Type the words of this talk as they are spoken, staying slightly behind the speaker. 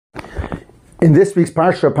In this week's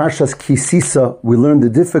Parshas Sisa, we learn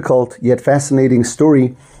the difficult yet fascinating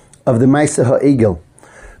story of the Ma'aseh HaEgel,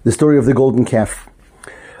 the story of the golden calf.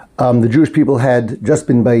 The Jewish people had just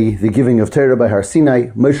been by the giving of Torah by Har Sinai.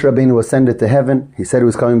 Moshe Rabbeinu ascended to heaven. He said he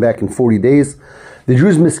was coming back in 40 days. The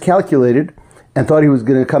Jews miscalculated and thought he was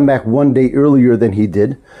going to come back one day earlier than he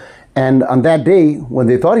did. And on that day, when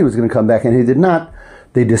they thought he was going to come back and he did not,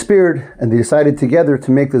 they despaired and they decided together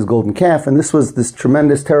to make this golden calf. And this was this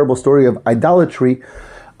tremendous, terrible story of idolatry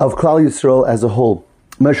of Klal Yisrael as a whole.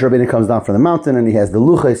 Moshe Rabbeinu comes down from the mountain and he has the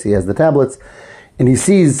luchos, he has the tablets, and he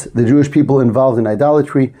sees the Jewish people involved in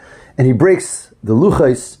idolatry, and he breaks the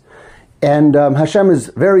luchos. And Hashem is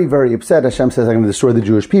very, very upset. Hashem says, I'm going to destroy the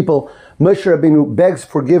Jewish people. Moshe Rabbeinu begs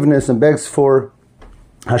forgiveness and begs for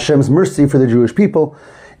Hashem's mercy for the Jewish people.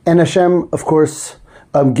 And Hashem, of course,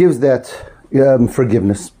 gives that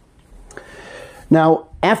forgiveness. Now,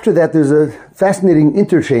 after that, there's a fascinating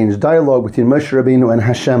interchange, dialogue between Moshe Rabbeinu and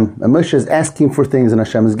Hashem. And Moshe is asking for things and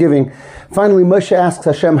Hashem is giving. Finally, Moshe asks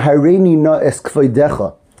Hashem, Hareini na es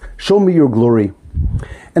kvodecha, show me your glory.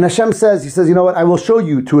 And Hashem says, he says, you know what, I will show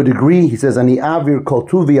you to a degree. He says, Ani avir kol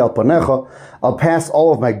tuvi al panecha, I'll pass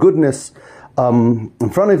all of my goodness in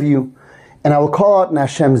front of you, and I will call out in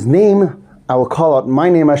Hashem's name, I will call out my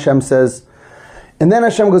name, Hashem says. And then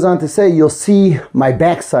Hashem goes on to say, you'll see my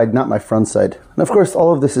backside, not my front side. And of course,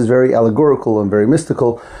 all of this is very allegorical and very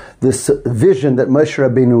mystical, this vision that Moshe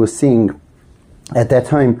Rabbeinu was seeing at that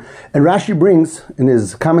time. And Rashi brings in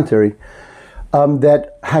his commentary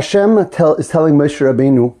that Hashem is telling Moshe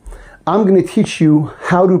Rabbeinu, I'm going to teach you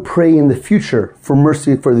how to pray in the future for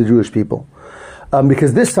mercy for the Jewish people.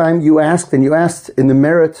 Because this time you asked in the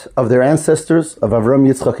merit of their ancestors, of Avram,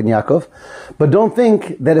 Yitzchak, and Yaakov. But don't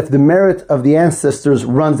think that if the merit of the ancestors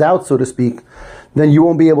runs out, so to speak, then you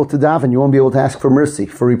won't be able to daven, you won't be able to ask for mercy,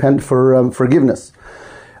 for forgiveness.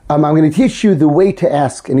 I'm going to teach you the way to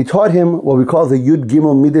ask. And he taught him what we call the Yud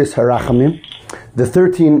Gimel Midas Harachamim, the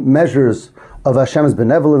 13 measures of Hashem's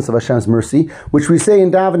benevolence, of Hashem's mercy, which we say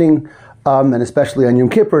in davening, and especially on Yom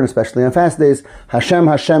Kippur, and especially on fast days, Hashem,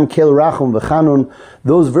 Hashem, Kel Rachum V'Chanun,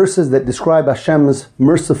 those verses that describe Hashem's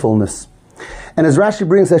mercifulness. And as Rashi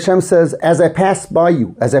brings, Hashem says, as I pass by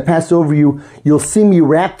you, as I pass over you, you'll see me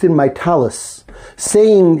wrapped in my talus,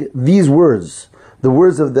 saying these words, the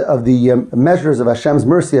words of the measures of Hashem's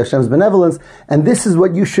mercy, Hashem's benevolence, and this is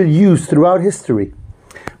what you should use throughout history,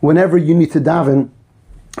 whenever you need to daven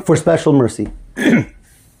for special mercy.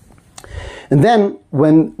 And then,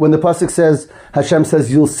 when the pasuk says, Hashem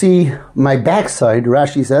says, you'll see my backside,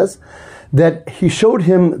 Rashi says, that he showed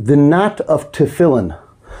him the knot of tefillin.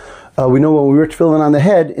 We know when we wear tefillin on the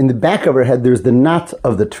head, in the back of our head, there's the knot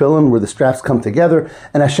of the tefillin where the straps come together,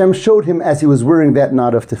 and Hashem showed him as he was wearing that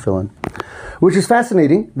knot of tefillin. Which is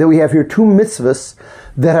fascinating, that we have here two mitzvahs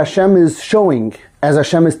that Hashem is showing, as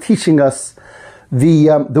Hashem is teaching us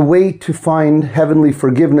the way to find heavenly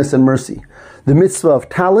forgiveness and mercy. The mitzvah of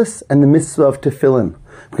talis and the mitzvah of tefillin.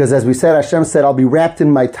 Because as we said, Hashem said, I'll be wrapped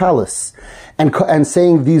in my talis, and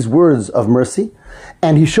saying these words of mercy.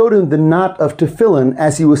 And he showed him the knot of tefillin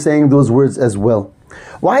as he was saying those words as well.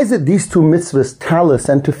 Why is it these two mitzvahs, talis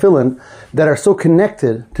and tefillin, that are so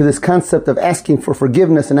connected to this concept of asking for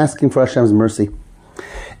forgiveness and asking for Hashem's mercy?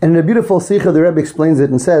 And in a beautiful Sikha, the Rebbe explains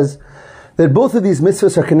it and says that both of these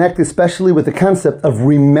mitzvahs are connected especially with the concept of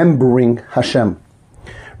remembering Hashem.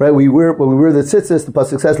 Right, when we wear the tzitzis, the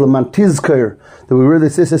pasuk says, "Leman tizkar," that we wear the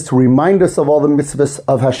tzitzis to remind us of all the mitzvahs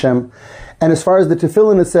of Hashem. And as far as the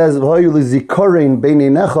tefillin, it says, "V'hayu lizikarein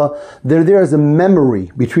beineinecha," they're there as a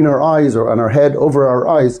memory between our eyes or on our head, over our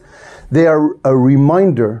eyes. They are a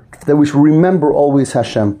reminder that we should remember always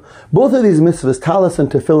Hashem. Both of these mitzvahs, talis and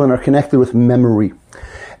tefillin, are connected with memory.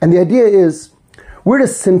 And the idea is, where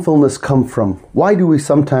does sinfulness come from? Why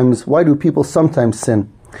do people sometimes sin?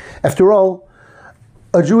 After all,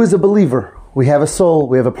 a Jew is a believer. We have a soul,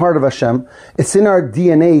 we have a part of Hashem. It's in our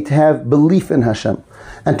DNA to have belief in Hashem,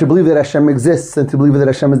 and to believe that Hashem exists, and to believe that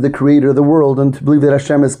Hashem is the creator of the world, and to believe that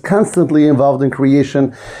Hashem is constantly involved in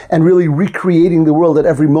creation, and really recreating the world at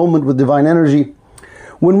every moment with divine energy.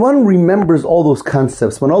 When one remembers all those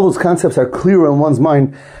concepts, when all those concepts are clear in one's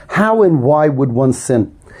mind, how and why would one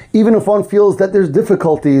sin? Even if one feels that there's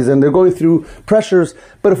difficulties and they're going through pressures,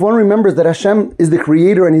 but if one remembers that Hashem is the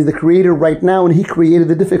creator and He's the creator right now and He created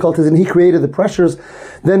the difficulties and He created the pressures,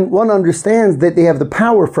 then one understands that they have the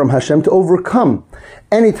power from Hashem to overcome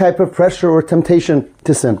any type of pressure or temptation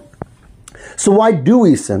to sin. So why do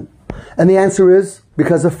we sin? And the answer is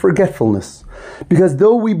because of forgetfulness. Because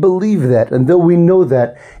though we believe that and though we know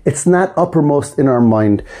that, it's not uppermost in our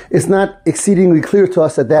mind. It's not exceedingly clear to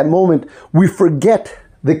us at that moment. We forget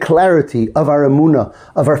the clarity of our emunah,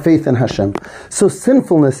 of our faith in Hashem. So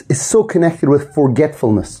sinfulness is so connected with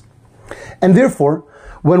forgetfulness. And therefore,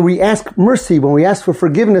 when we ask mercy, when we ask for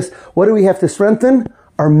forgiveness, what do we have to strengthen?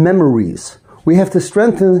 Our memories. We have to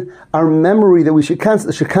strengthen our memory that we should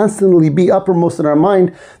constantly be uppermost in our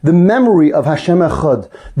mind, the memory of Hashem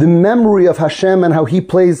Echad, the memory of Hashem and how He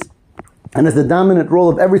plays and is the dominant role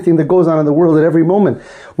of everything that goes on in the world at every moment.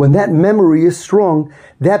 When that memory is strong,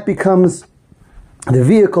 that becomes the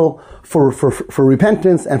vehicle for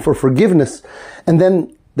repentance and for forgiveness. And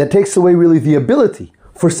then that takes away really the ability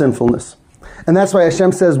for sinfulness. And that's why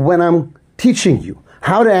Hashem says, when I'm teaching you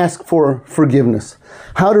how to ask for forgiveness,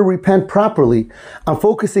 how to repent properly, I'm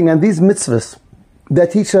focusing on these mitzvahs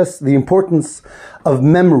that teach us the importance of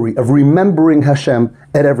memory, of remembering Hashem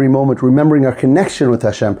at every moment, remembering our connection with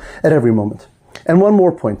Hashem at every moment. And one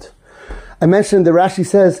more point. I mentioned that Rashi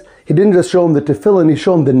says he didn't just show him the tefillin, he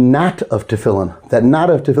showed him the knot of tefillin, that knot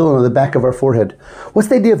of tefillin on the back of our forehead. What's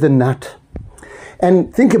the idea of the knot?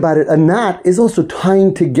 And think about it, a knot is also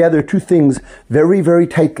tying together two things very, very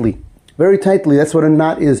tightly. Very tightly, that's what a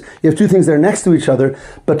knot is. You have two things that are next to each other,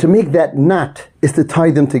 but to make that knot is to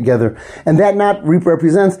tie them together. And that knot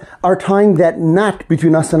represents our tying that knot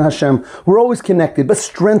between us and Hashem. We're always connected, but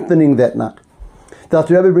strengthening that knot. The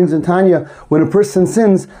Alter Rebbe brings in Tanya, when a person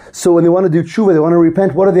sins, so when they want to do tshuva, they want to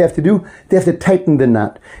repent, what do they have to do? They have to tighten the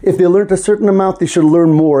knot. If they learned a certain amount, they should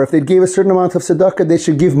learn more. If they gave a certain amount of tzedakah, they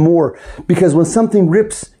should give more. Because when something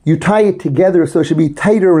rips, you tie it together so it should be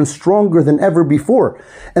tighter and stronger than ever before.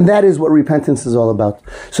 And that is what repentance is all about.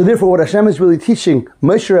 So therefore, what Hashem is really teaching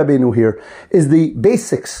Moshe Rabbeinu here is the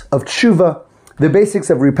basics of tshuva, the basics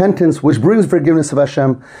of repentance, which brings forgiveness of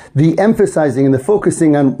Hashem, the emphasizing and the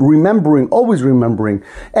focusing on remembering, always remembering,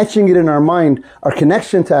 etching it in our mind, our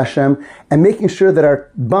connection to Hashem, and making sure that our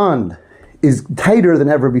bond is tighter than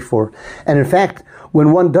ever before. And in fact,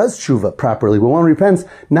 when one does tshuva properly, when one repents,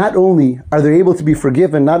 not only are they able to be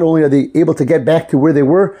forgiven, not only are they able to get back to where they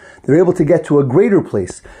were, they're able to get to a greater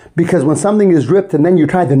place. Because when something is ripped and then you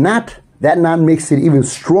tie the knot, that knot makes it even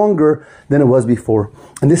stronger than it was before.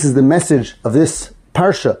 And this is the message of this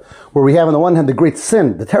parsha, where we have on the one hand the great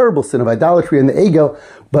sin, the terrible sin of idolatry and the egel,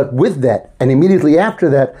 but with that, and immediately after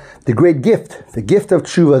that, the great gift, the gift of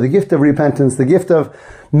tshuva, the gift of repentance, the gift of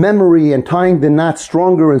memory and tying the knot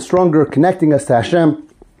stronger and stronger, connecting us to Hashem,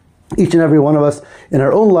 each and every one of us in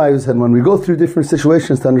our own lives, and when we go through different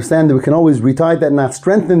situations, to understand that we can always retie that knot,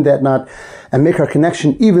 strengthen that knot, and make our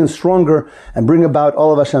connection even stronger, and bring about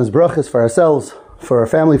all of Hashem's brachas for ourselves, for our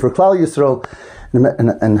family, for Klal Yisrael,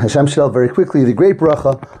 and Hashem shall very quickly, the great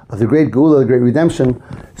bracha of the great Geula, the great redemption,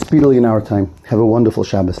 speedily in our time. Have a wonderful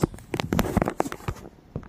Shabbos.